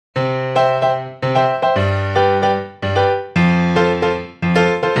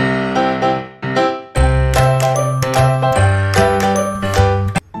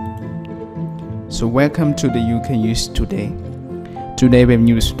welcome to the UK News Today. Today we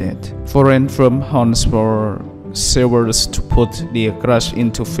news that foreign firm hunts for sellers to put their cash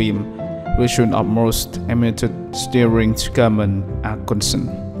into film version of most amateur steering Gemma Atkinson.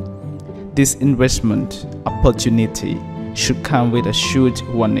 This investment opportunity should come with a huge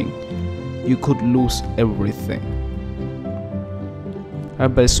warning. You could lose everything.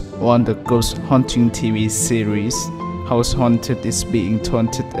 Based on the ghost hunting TV series, House Haunted is being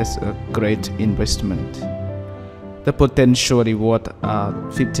touted as a great investment. The potential reward are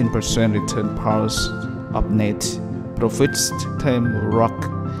 15% return price of net profits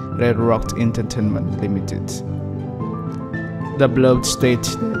to Red Rock Entertainment Limited. The blurb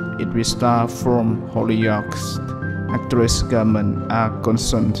states that it will star from Hollyoaks actress Gemma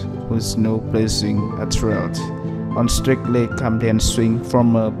Atkinson, who is now playing a threat on Strictly Come Dancing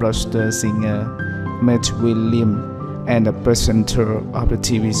former bluster singer Matt Willis and the presenter of the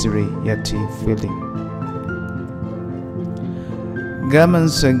TV series Yvette Fielding. Gemma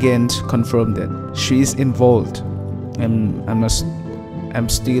again confirmed that she is involved, and I'm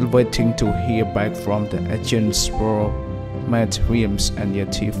still waiting to hear back from the agents for Matt Willis and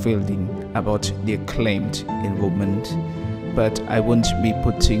Yvette Fielding about their claimed involvement, but I won't be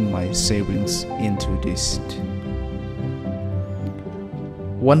putting my savings into this.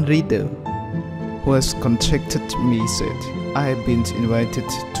 One reader who has contacted me said, I have been invited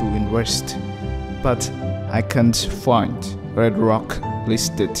to invest, but I can't find Red Rock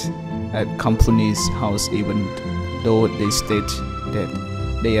listed at company's house even though they state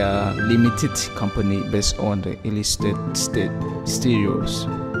that they are a limited company based on the illicit state studios.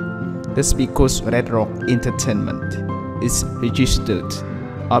 That's because Red Rock Entertainment is registered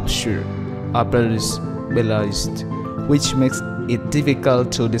offshore, Belarus, which makes it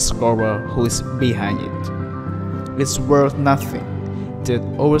difficult to discover who is behind it. It's worth nothing that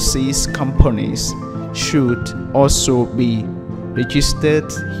overseas companies should also be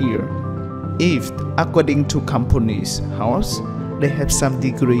registered here, if, according to companies' house, they have some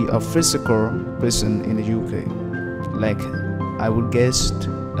degree of physical presence in the UK, like I would guess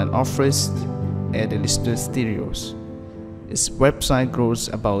an office at the listed studios. Its website goes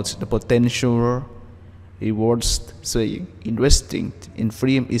about the potential rewards, saying investing in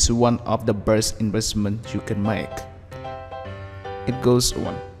film is one of the best investments you can make. It goes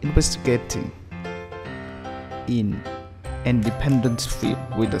on investigating in independent film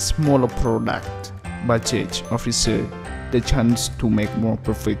with a smaller product budget offers the chance to make more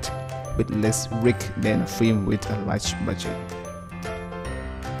profit with less risk than a film with a large budget.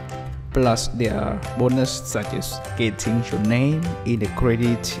 Plus, there are bonuses such as getting your name in the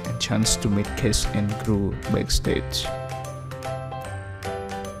credit and chance to meet cast and crew backstage.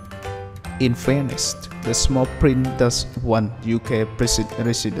 In fairness, the small print does one UK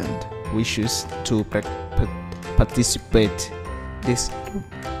resident wishes to participate. This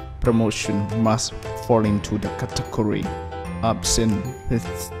promotion must fall into the category of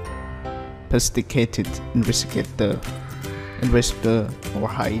sophisticated investor or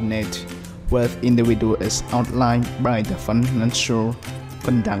high net worth individual as outlined by the Financial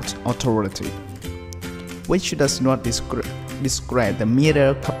Conduct Authority, which does not describe the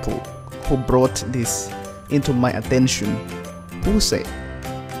mere couple who brought this into my attention, who said,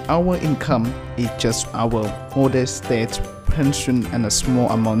 our income is just our modest state pension and a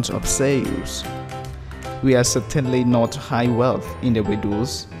small amount of sales. We are certainly not high wealth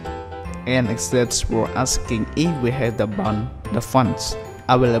individuals, and except for asking if we have the funds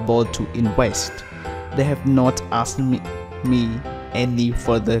available to invest. They have not asked me any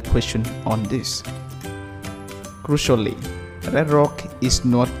further question on this. Crucially, Red Rock is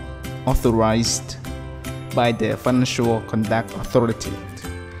not authorized by the Financial Conduct Authority.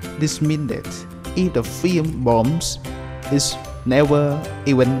 This means that if the film bombs is never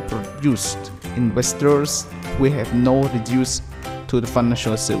even produced, investors will have no reduce to the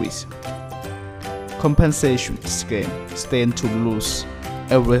financial service. Compensation scheme stand to lose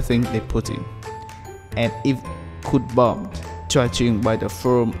everything they put in, and if could bomb, judging by the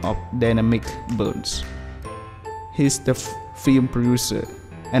firm of Dynamic Burns. He's the film producer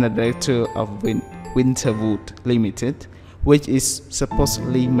and a director of Winterwood Limited, which is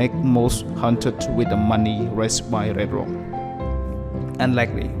supposedly make most haunted with the money raised by Red Rock.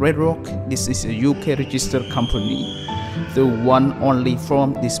 Unlikely, Red Rock, this is a UK registered company, the one only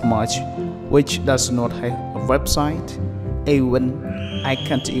from this March, which does not have a website. Even I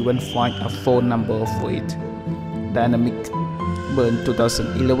can't even find a phone number for it. Dynamic Burn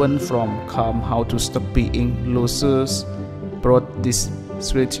 2011 from Calm How to Stop Being Losers brought this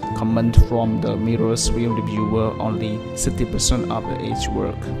sweet comment from the Mirror's film reviewer, only 60% of the age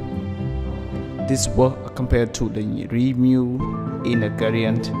work. this work compared to the review in the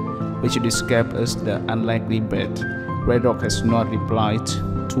Guardian, which described as the unlikely bet. Red Rock has not replied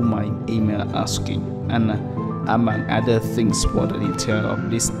to my email asking, and among other things, for the detail of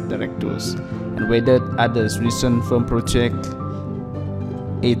these directors and whether others recent firm project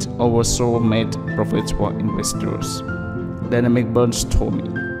it also made profits for investors. Dynamic Burns told me,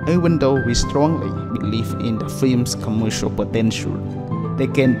 even though we strongly believe in the film's commercial potential, there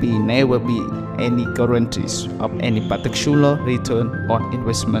can never be any guarantees of any particular return on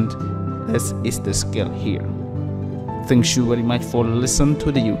investment, as is the scale here. Thank you very much for listening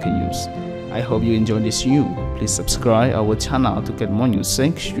to the UK News. I hope you enjoyed this news. Please subscribe our channel to get more news.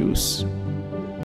 Thank you.